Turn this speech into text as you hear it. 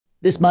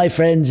This, my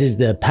friends, is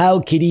the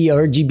Powkiddy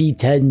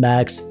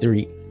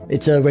RGB10max3.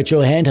 It's a retro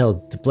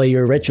handheld to play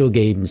your retro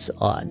games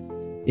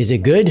on. Is it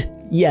good?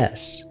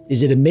 Yes.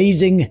 Is it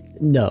amazing?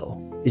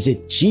 No. Is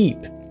it cheap?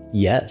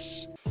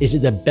 Yes. Is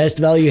it the best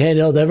value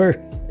handheld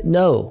ever?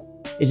 No.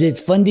 Is it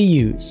fun to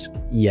use?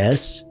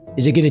 Yes.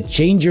 Is it going to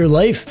change your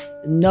life?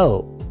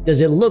 No. Does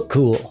it look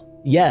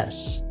cool?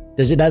 Yes.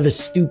 Does it have a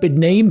stupid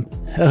name?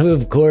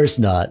 Of course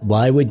not.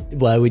 Why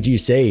would you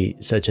say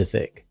such a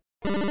thing?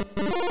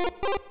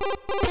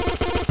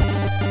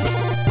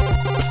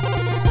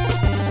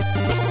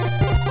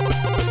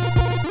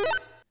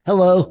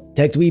 Hello,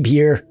 TechDweeb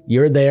here.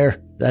 You're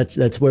there.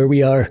 That's where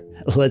we are.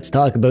 Let's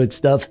talk about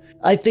stuff.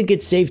 I think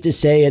it's safe to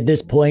say at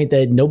this point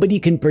that nobody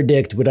can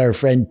predict what our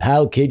friend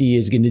Powkiddy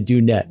is going to do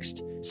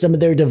next. Some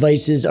of their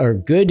devices are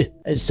good,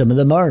 some of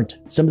them aren't.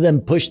 Some of them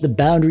push the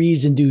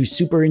boundaries and do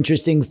super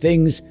interesting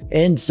things,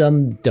 and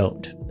some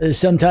don't.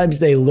 Sometimes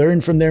they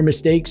learn from their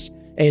mistakes,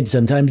 and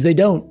sometimes they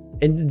don't.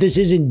 And this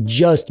isn't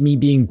just me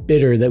being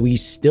bitter that we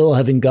still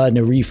haven't gotten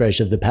a refresh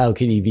of the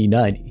Powkiddy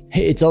V90.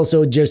 It's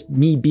also just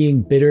me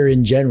being bitter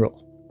in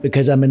general,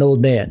 because I'm an old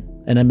man,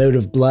 and I'm out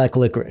of black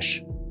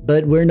licorice.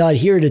 But we're not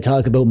here to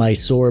talk about my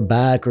sore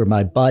back or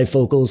my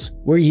bifocals.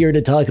 We're here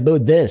to talk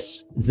about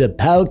this, the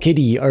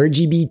Powkiddy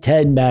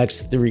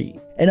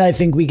RGB10max3. And I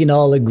think we can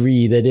all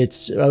agree that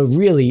it's a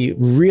really,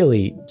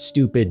 really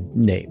stupid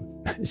name.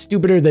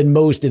 Stupider than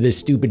most of the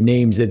stupid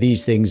names that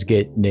these things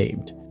get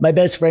named. My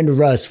best friend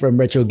Russ from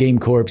Retro Game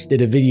Corps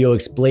did a video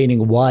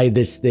explaining why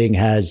this thing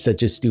has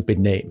such a stupid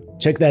name.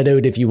 Check that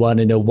out if you want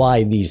to know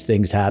why these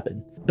things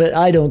happen. But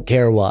I don't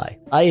care why.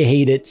 I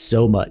hate it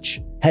so much.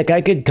 Heck,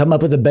 I could come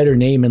up with a better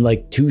name in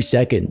like 2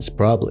 seconds,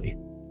 probably.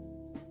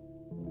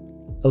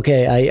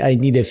 Okay, I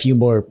need a few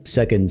more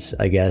seconds,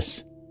 I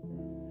guess.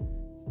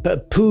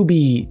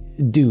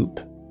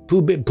 Poobiedoop.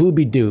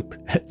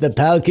 Poobiedoop. The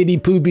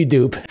Powkiddy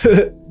Poobiedoop.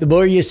 The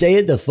more you say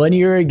it, the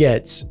funnier it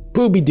gets.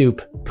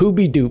 Poobiedoop.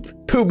 Poobiedoop.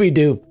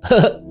 Poobiedoop.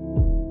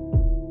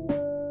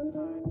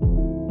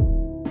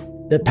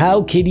 The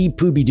Powkiddy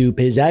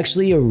Poobiedoop is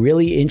actually a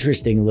really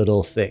interesting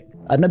little thing.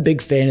 I'm a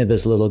big fan of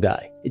this little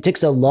guy. It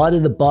ticks a lot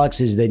of the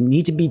boxes that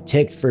need to be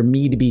ticked for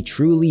me to be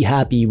truly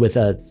happy with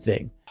a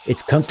thing.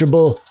 It's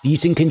comfortable,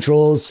 decent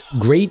controls,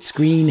 great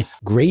screen,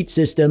 great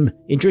system,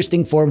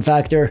 interesting form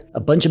factor, a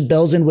bunch of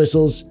bells and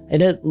whistles,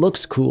 and it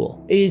looks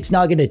cool. It's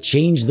not going to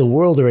change the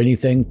world or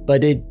anything,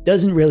 but it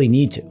doesn't really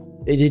need to.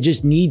 It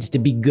just needs to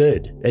be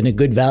good and a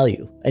good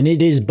value, and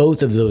it is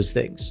both of those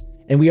things.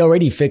 And we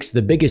already fixed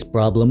the biggest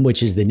problem,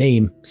 which is the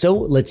name, so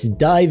let's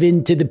dive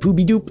into the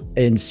Poobiedoop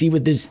and see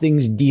what this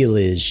thing's deal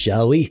is,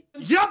 shall we?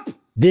 Yup!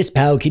 This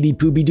Powkiddy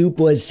Poobiedoop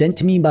was sent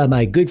to me by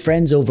my good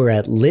friends over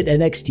at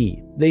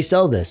LitNXT. They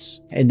sell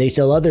this, and they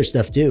sell other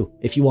stuff too.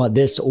 If you want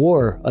this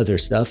or other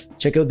stuff,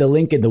 check out the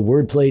link in the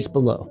word place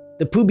below.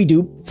 The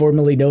Poobiedoop,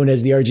 formerly known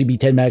as the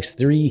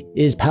RGB10max3,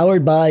 is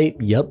powered by,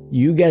 yup,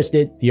 you guessed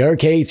it, the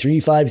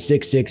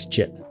RK3566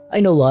 chip. I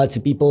know lots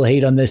of people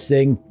hate on this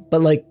thing,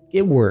 but like,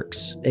 it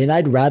works, and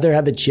I'd rather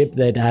have a chip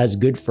that has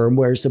good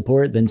firmware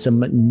support than some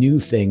new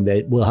thing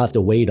that we'll have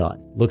to wait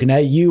on. Looking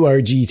at you,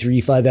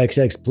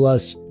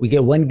 RG35XX+, we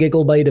get 1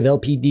 GB of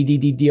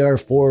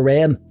LPDDR4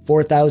 RAM,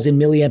 4000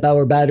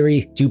 mAh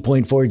battery,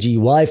 2.4G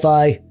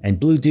Wi-Fi, and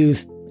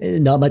Bluetooth.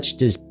 Not much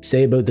to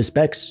say about the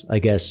specs, I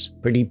guess.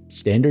 Pretty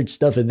standard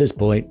stuff at this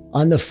point.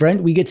 On the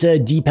front, we get a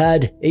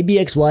D-pad,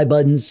 ABXY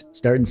buttons,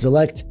 start and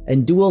select,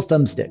 and dual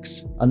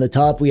thumbsticks. On the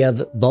top, we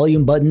have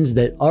volume buttons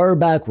that are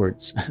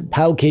backwards.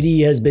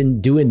 Powkiddy has been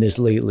doing this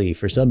lately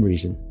for some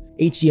reason.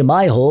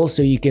 HDMI hole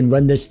so you can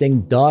run this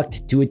thing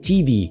docked to a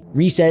TV,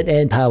 reset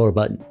and power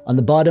button. On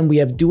the bottom we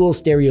have dual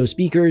stereo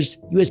speakers,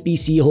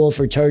 USB-C hole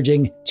for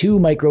charging, 2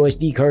 micro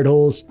SD card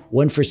holes,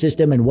 1 for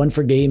system and 1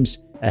 for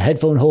games, a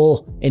headphone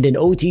hole, and an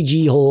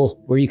OTG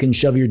hole where you can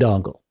shove your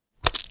dongle.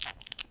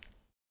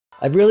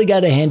 I've really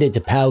got to hand it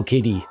to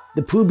Powkiddy.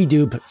 The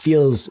Poobiedoop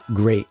feels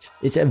great.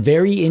 It's a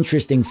very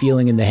interesting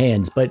feeling in the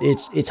hands, but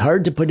it's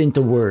hard to put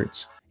into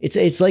words.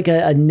 It's like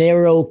a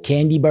narrow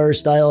candy bar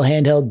style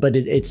handheld, but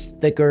it's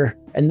thicker.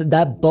 And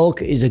that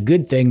bulk is a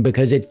good thing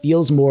because it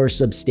feels more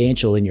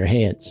substantial in your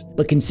hands.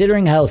 But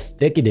considering how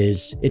thick it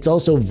is, it's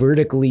also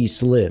vertically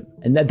slim.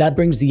 And that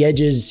brings the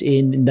edges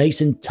in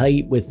nice and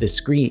tight with the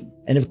screen.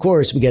 And of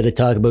course, we got to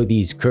talk about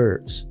these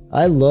curves.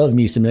 I love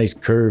me some nice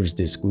curves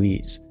to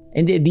squeeze.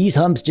 And these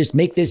humps just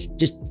make this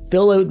just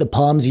fill out the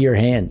palms of your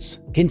hands.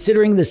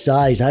 Considering the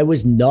size, I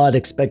was not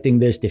expecting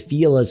this to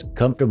feel as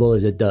comfortable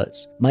as it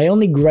does. My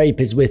only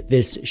gripe is with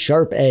this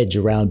sharp edge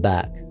around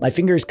back. My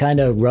fingers kind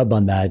of rub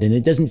on that and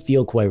it doesn't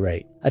feel quite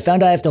right. I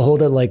found I have to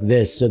hold it like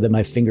this so that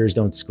my fingers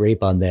don't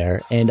scrape on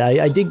there. And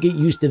I did get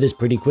used to this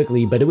pretty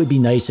quickly, but it would be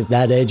nice if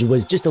that edge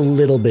was just a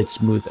little bit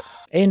smoother.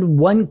 And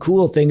one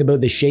cool thing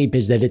about the shape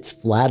is that it's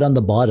flat on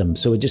the bottom,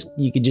 so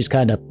you can just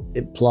kind of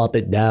plop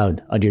it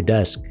down on your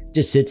desk.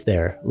 Just sits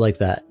there like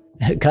that.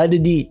 Kinda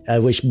neat. I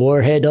wish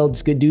more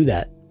handhelds could do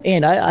that.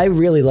 And I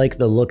really like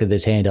the look of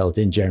this handheld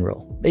in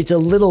general. It's a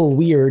little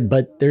weird,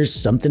 but there's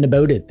something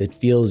about it that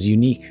feels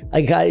unique.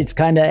 It's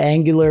kind of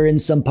angular in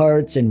some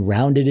parts and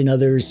rounded in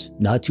others,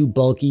 not too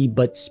bulky,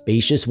 but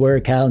spacious where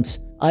it counts.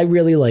 I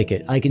really like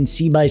it. I can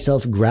see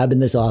myself grabbing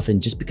this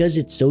often just because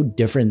it's so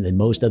different than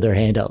most other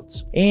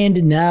handhelds.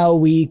 And now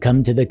we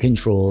come to the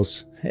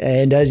controls.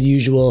 And as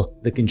usual,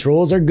 the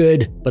controls are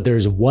good, but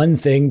there's one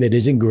thing that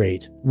isn't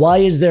great. Why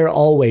is there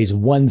always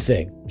one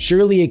thing?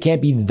 Surely it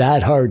can't be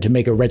that hard to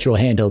make a retro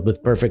handheld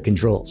with perfect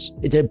controls.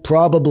 It's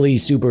probably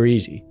super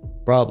easy.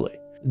 Probably.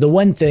 The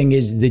one thing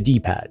is the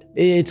D-pad.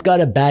 It's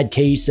got a bad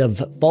case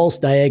of false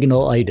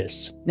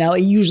diagonal-itis. Now,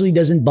 it usually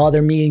doesn't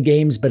bother me in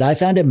games, but I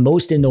found it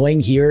most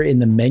annoying here in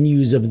the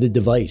menus of the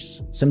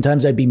device.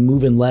 Sometimes I'd be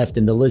moving left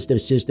and the list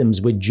of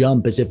systems would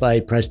jump as if I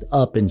had pressed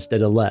up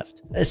instead of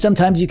left.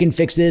 Sometimes you can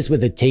fix this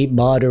with a tape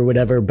mod or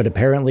whatever, but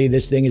apparently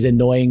this thing is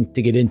annoying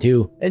to get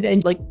into.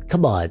 And like,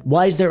 come on,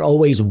 why is there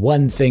always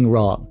one thing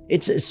wrong?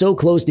 It's so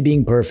close to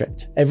being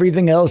perfect.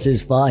 Everything else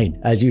is fine,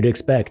 as you'd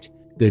expect.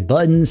 Good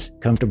buttons,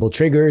 comfortable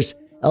triggers.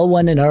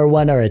 L1 and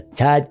R1 are a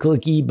tad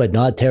clicky, but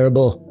not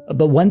terrible.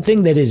 But one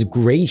thing that is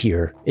great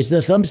here is the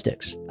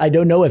thumbsticks. I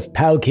don't know if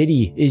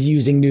Powkiddy is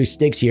using new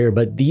sticks here,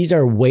 but these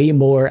are way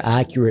more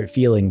accurate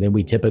feeling than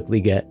we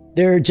typically get.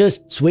 They're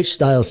just Switch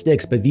style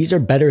sticks, but these are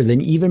better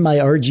than even my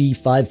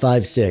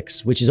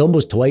RG556, which is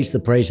almost twice the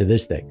price of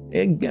this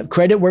thing.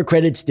 Credit where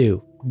credit's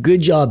due.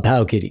 Good job,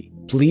 Powkiddy.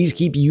 Please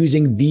keep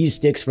using these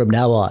sticks from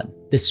now on.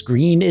 The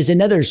screen is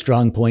another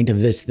strong point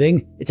of this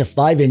thing. It's a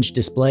 5-inch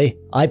display,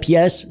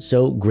 IPS,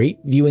 so great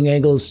viewing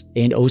angles,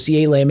 and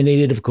OCA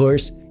laminated of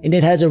course, and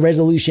it has a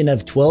resolution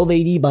of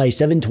 1280 by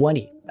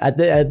 720.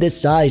 At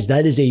this size,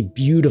 that is a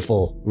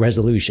beautiful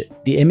resolution.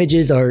 The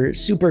images are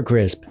super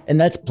crisp,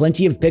 and that's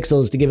plenty of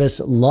pixels to give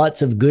us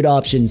lots of good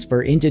options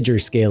for integer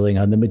scaling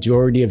on the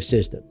majority of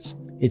systems.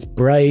 It's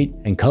bright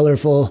and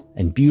colorful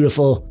and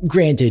beautiful.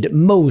 Granted,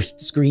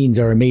 most screens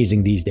are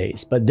amazing these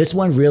days, but this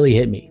one really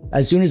hit me.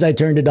 As soon as I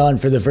turned it on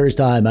for the first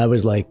time, I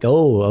was like,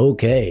 oh,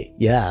 okay,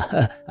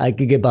 yeah, I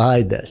could get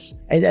behind this.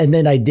 And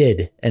then I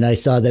did, and I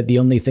saw that the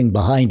only thing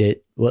behind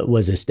it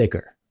was a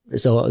sticker.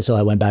 So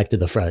I went back to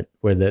the front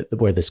where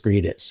the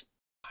screen is.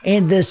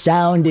 And the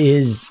sound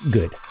is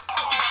good.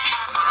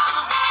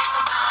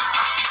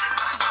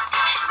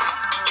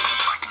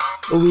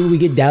 We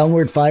get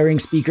downward firing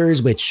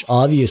speakers, which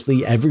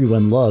obviously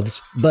everyone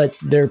loves, but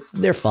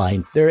they're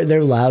fine.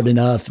 They're loud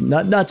enough,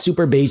 not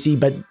super bassy,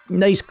 but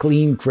nice,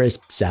 clean,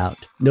 crisp sound.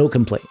 No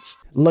complaints.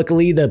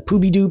 Luckily, the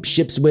Poobiedoop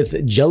ships with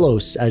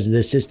Gelos as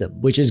the system,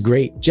 which is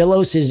great.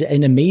 Gelos is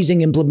an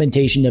amazing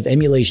implementation of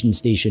Emulation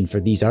Station for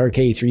these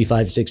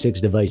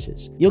RK3566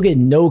 devices. You'll get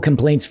no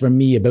complaints from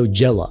me about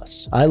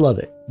Gelos. I love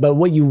it. But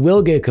what you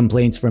will get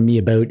complaints from me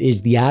about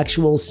is the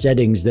actual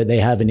settings that they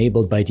have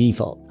enabled by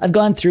default. I've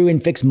gone through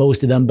and fixed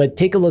most of them, but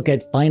take a look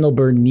at Final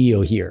Burn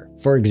Neo here,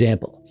 for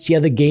example. See how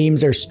the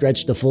games are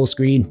stretched to full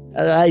screen?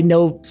 I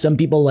know some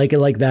people like it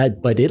like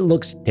that, but it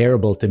looks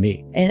terrible to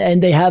me.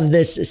 And they have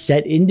this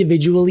set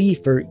individually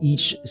for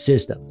each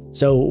system.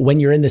 So when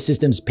you're in the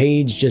systems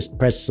page, just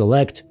press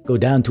select, go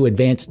down to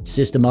advanced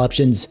system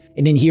options,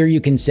 and in here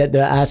you can set the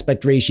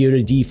aspect ratio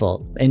to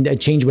default and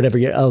change whatever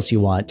else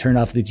you want. Turn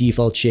off the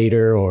default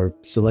shader or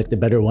select a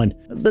better one.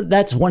 But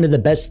that's one of the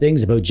best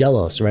things about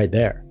Gelos right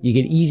there. You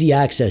get easy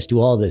access to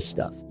all this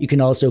stuff. You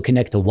can also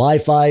connect to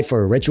Wi-Fi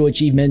for retro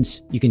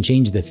achievements. You can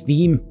change the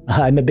theme.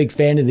 I'm a big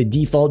fan of the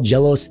default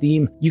Gelos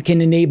theme. You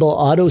can enable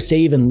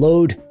autosave and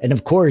load. And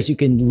of course, you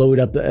can load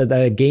up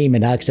the game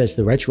and access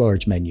the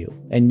RetroArch menu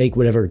and make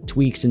whatever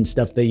tweaks and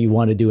stuff that you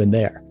want to do in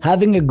there.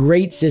 Having a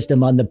great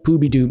system on the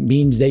Poobiedoop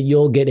means that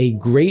you'll get a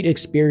great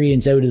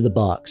experience out of the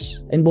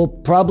box, and we'll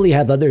probably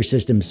have other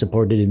systems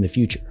supported in the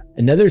future.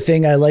 Another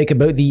thing I like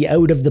about the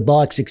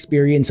out-of-the-box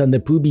experience on the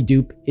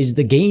Poobiedoop is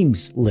the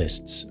games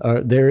lists.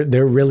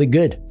 They're really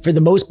good. For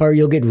the most part,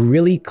 you'll get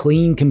really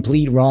clean,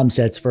 complete ROM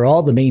sets for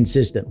all the main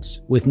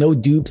systems, with no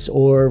dupes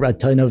or a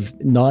ton of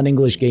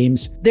non-English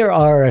games. There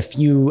are a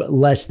few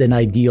less than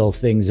ideal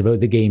things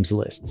about the games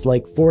lists.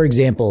 Like, for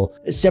example,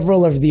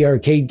 several of the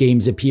arcade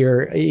games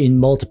appear in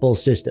multiple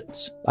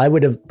systems. I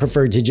would have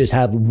preferred to just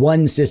have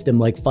one system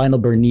like Final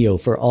Burn Neo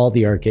for all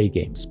the arcade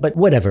games, but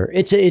whatever,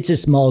 it's a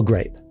small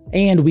gripe.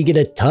 And we get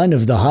a ton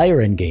of the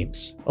higher end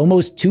games.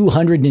 Almost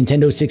 200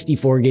 Nintendo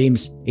 64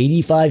 games,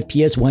 85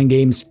 PS1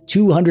 games,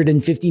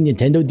 250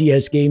 Nintendo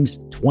DS games,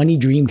 20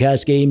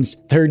 Dreamcast games,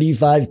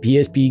 35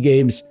 PSP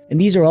games. And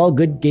these are all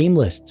good game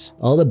lists.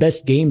 All the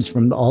best games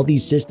from all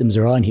these systems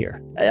are on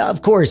here.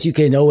 Of course, you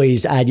can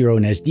always add your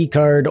own SD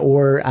card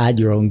or add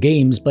your own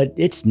games, but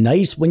it's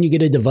nice when you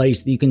get a device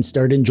that you can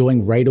start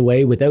enjoying right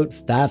away without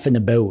faffing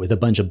about with a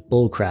bunch of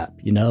bullcrap,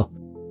 you know?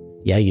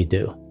 Yeah, you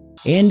do.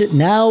 And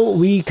now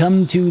we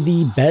come to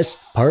the best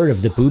part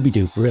of the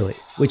Poobiedoop, really,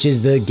 which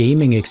is the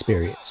gaming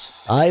experience.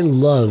 I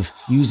love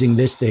using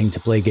this thing to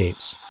play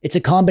games. It's a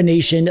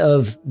combination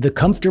of the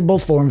comfortable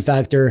form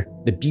factor,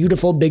 the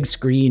beautiful big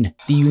screen,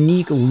 the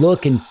unique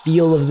look and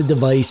feel of the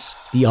device,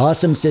 the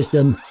awesome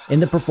system,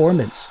 and the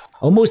performance.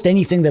 Almost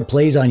anything that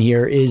plays on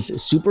here is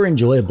super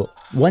enjoyable.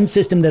 One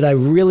system that I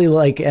really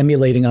like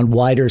emulating on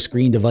wider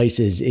screen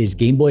devices is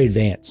Game Boy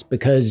Advance,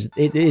 because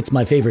it's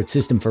my favorite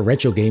system for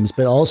retro games,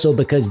 but also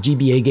because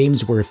GBA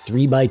games were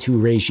 3:2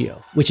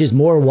 ratio, which is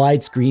more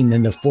widescreen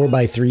than the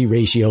 4:3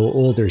 ratio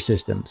older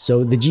systems,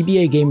 so the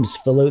GBA games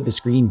fill out the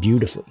screen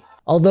beautifully.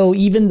 Although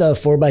even the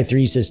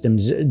 4:3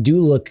 systems do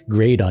look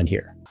great on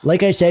here.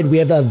 Like I said, we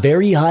have a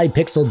very high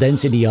pixel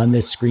density on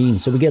this screen,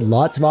 so we get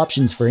lots of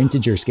options for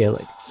integer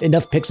scaling.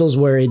 Enough pixels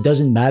where it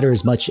doesn't matter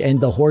as much, and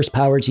the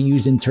horsepower to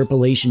use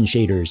interpolation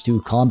shaders to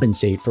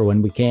compensate for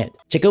when we can't.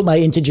 Check out my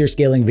integer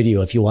scaling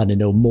video if you want to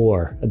know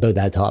more about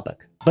that topic.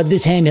 But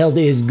this handheld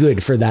is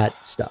good for that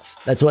stuff.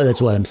 That's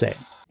what I'm saying.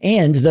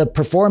 And the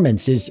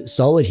performance is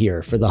solid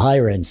here for the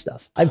higher end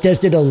stuff. I've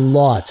tested a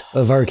lot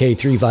of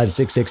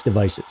RK3566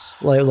 devices,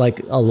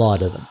 like a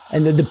lot of them.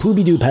 And the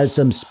Poobiedoop has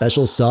some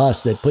special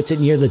sauce that puts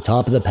it near the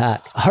top of the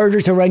pack. Harder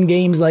to run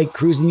games like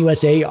Cruis'n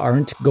USA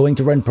aren't going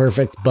to run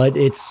perfect, but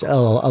it's a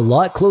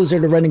lot closer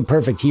to running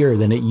perfect here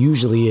than it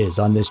usually is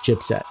on this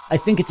chipset. I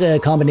think it's a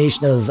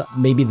combination of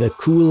maybe the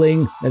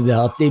cooling and the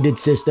updated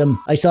system.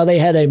 I saw they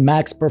had a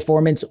max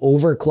performance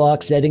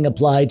overclock setting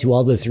applied to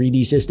all the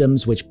 3D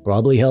systems, which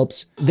probably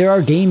helps. There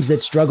are games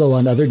that struggle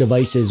on other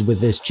devices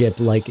with this chip,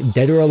 like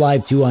Dead or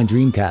Alive 2 on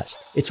Dreamcast.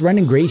 It's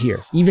running great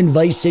here. Even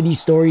Vice City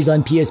Stories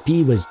on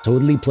PSP was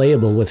totally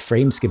playable with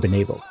frame skip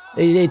enabled.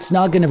 It's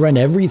not going to run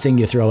everything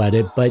you throw at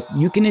it, but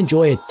you can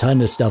enjoy a ton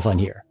of stuff on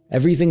here.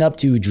 Everything up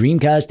to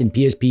Dreamcast and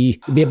PSP,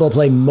 you'll be able to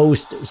play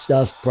most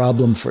stuff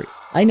problem-free.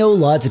 I know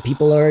lots of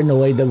people are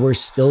annoyed that we're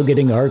still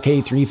getting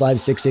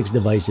RK3566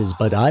 devices,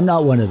 but I'm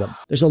not one of them.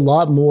 There's a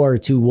lot more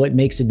to what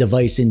makes a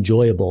device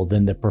enjoyable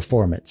than the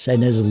performance,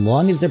 and as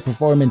long as the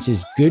performance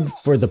is good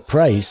for the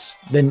price,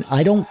 then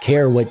I don't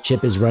care what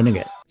chip is running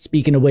it.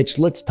 Speaking of which,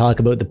 let's talk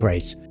about the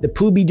price. The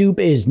Poobiedoop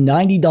is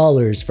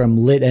 $90 from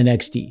Lit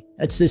NXT.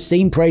 That's the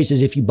same price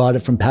as if you bought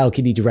it from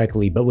Powkiddy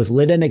directly, but with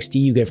Lit NXT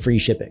you get free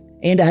shipping.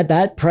 And at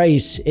that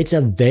price, it's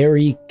a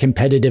very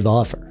competitive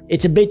offer.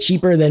 It's a bit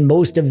cheaper than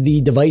most of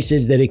the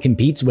devices that it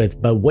competes with,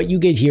 but what you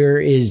get here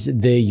is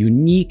the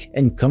unique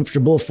and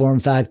comfortable form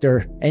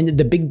factor and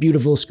the big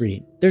beautiful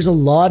screen. There's a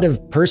lot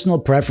of personal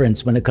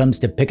preference when it comes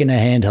to picking a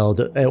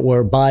handheld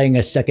or buying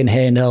a second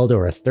handheld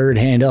or a third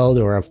handheld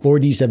or a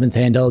 47th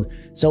handheld,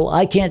 so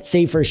I can't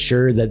say for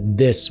sure that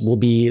this will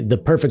be the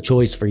perfect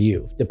choice for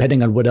you,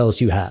 depending on what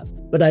else you have.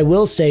 But I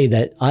will say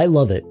that I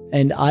love it,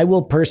 and I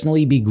will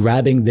personally be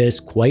grabbing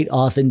this quite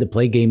often to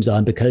play games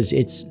on because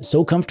it's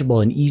so comfortable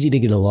and easy to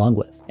get along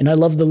with. And I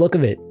love the look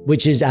of it,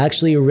 which is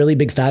actually a really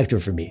big factor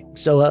for me.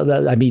 So,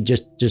 I mean,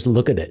 just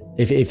look at it.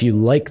 If you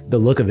like the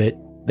look of it,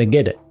 then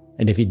get it.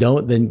 And if you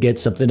don't, then get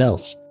something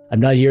else.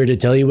 I'm not here to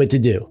tell you what to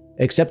do,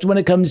 except when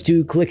it comes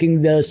to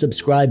clicking the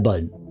subscribe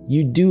button.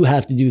 You do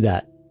have to do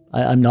that.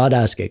 I'm not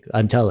asking,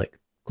 I'm telling.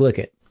 Click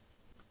it.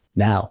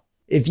 Now,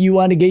 if you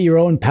want to get your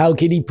own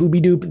Powkiddy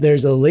Poobiedoop,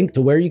 there's a link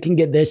to where you can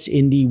get this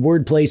in the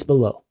word place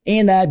below.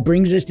 And that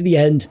brings us to the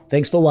end.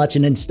 Thanks for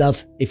watching and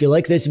stuff. If you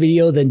like this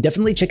video, then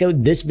definitely check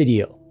out this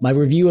video, my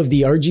review of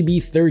the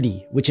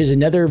RGB30, which is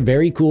another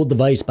very cool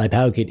device by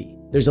Powkiddy.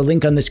 There's a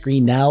link on the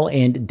screen now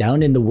and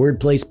down in the word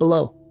place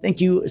below. Thank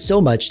you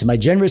so much to my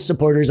generous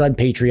supporters on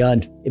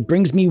Patreon. It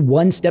brings me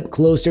one step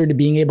closer to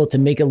being able to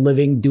make a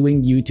living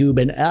doing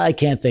YouTube, and I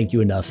can't thank you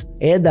enough.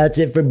 And that's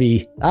it from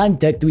me. I'm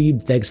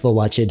TechDweeb. Thanks for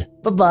watching.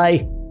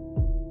 Bye-bye.